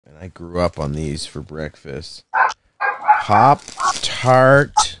And I grew up on these for breakfast. Pop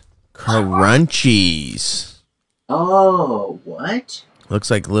Tart Crunchies. Oh, what?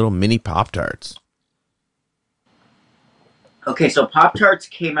 Looks like little mini Pop Tarts. Okay, so Pop Tarts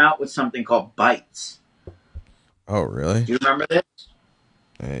came out with something called Bites. Oh, really? Do you remember this?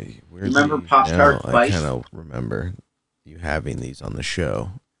 Hey, You remember weirdly, Pop no. Tarts I kind Bites? of remember you having these on the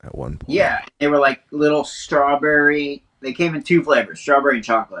show at one point. Yeah, they were like little strawberry. They came in two flavors, strawberry and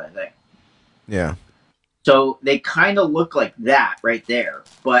chocolate, I think. Yeah. So they kind of look like that right there.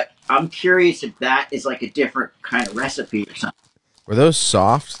 But I'm curious if that is like a different kind of recipe or something. Were those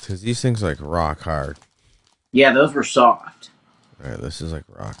soft? Because these things are like rock hard. Yeah, those were soft. All right, this is like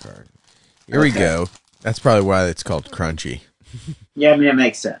rock hard. Here we Okay. go. That's probably why it's called crunchy. Yeah, I mean, it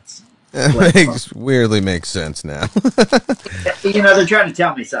makes sense. It weirdly makes sense now. They're trying to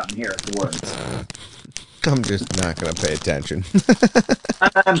tell me something here with the words. I'm just not going to pay attention.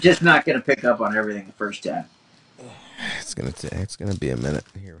 I'm just not going to pick up on everything the first time. It's gonna be a minute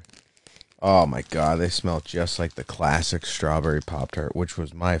here. Oh my god, they smell just like the classic strawberry Pop Tart, which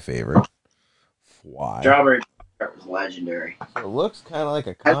was my favorite. Why? Strawberry Tart was legendary. So it looks kind of like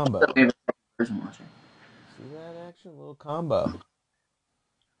a I combo. still maybe person watching. See that action? Little combo.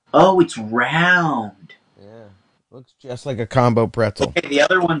 Oh, it's round. Yeah, looks just like a combo pretzel. Okay, the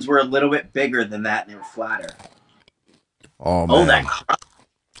other ones were a little bit bigger than that, and they were flatter. Oh Oh, man, that.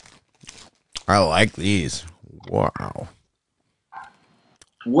 I like these. Wow.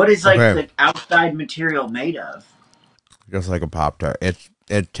 What is like Okay. the outside material made of? Just like a Pop Tart.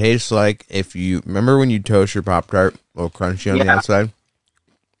 It tastes like if you remember when you toast your Pop Tart, a little crunchy on the Yeah. outside.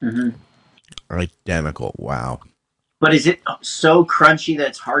 hmm Identical. Wow. But is it so crunchy that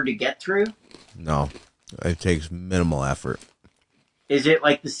it's hard to get through? No, it takes minimal effort. Is it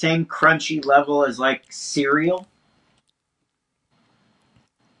like the same crunchy level as like cereal?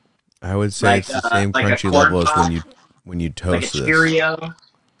 I would say Like it's the same like a crunchy corn level as pop, when you like a toast this. Cheerio?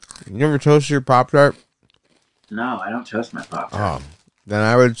 You never toast your Pop Tart? No, I don't toast my Pop Tart. Oh, then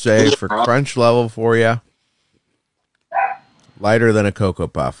I would say for crunch level for you, lighter than a Cocoa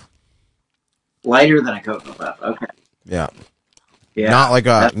Puff. Lighter than a Cocoa Puff. Okay. Yeah, Yeah. not like a.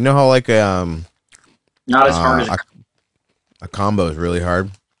 That's You know how like not as hard as a. a combo is really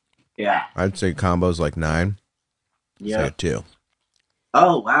hard. Yeah. I'd say combo's like 9. Say Yeah. a 2.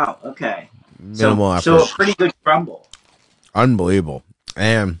 Oh wow. Okay. Minimal effort. So a pretty good crumble. Unbelievable,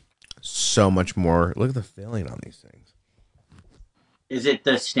 and so much more. Look at the filling on these things. Is it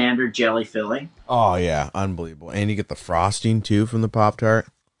the standard jelly filling? Oh yeah, unbelievable. And you get the frosting too from the Pop Tart.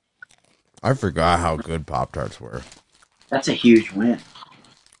 I forgot how good Pop Tarts were. That's a huge win.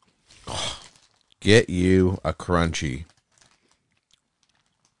 Get you a crunchy.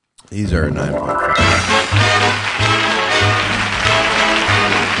 These are a 9.5.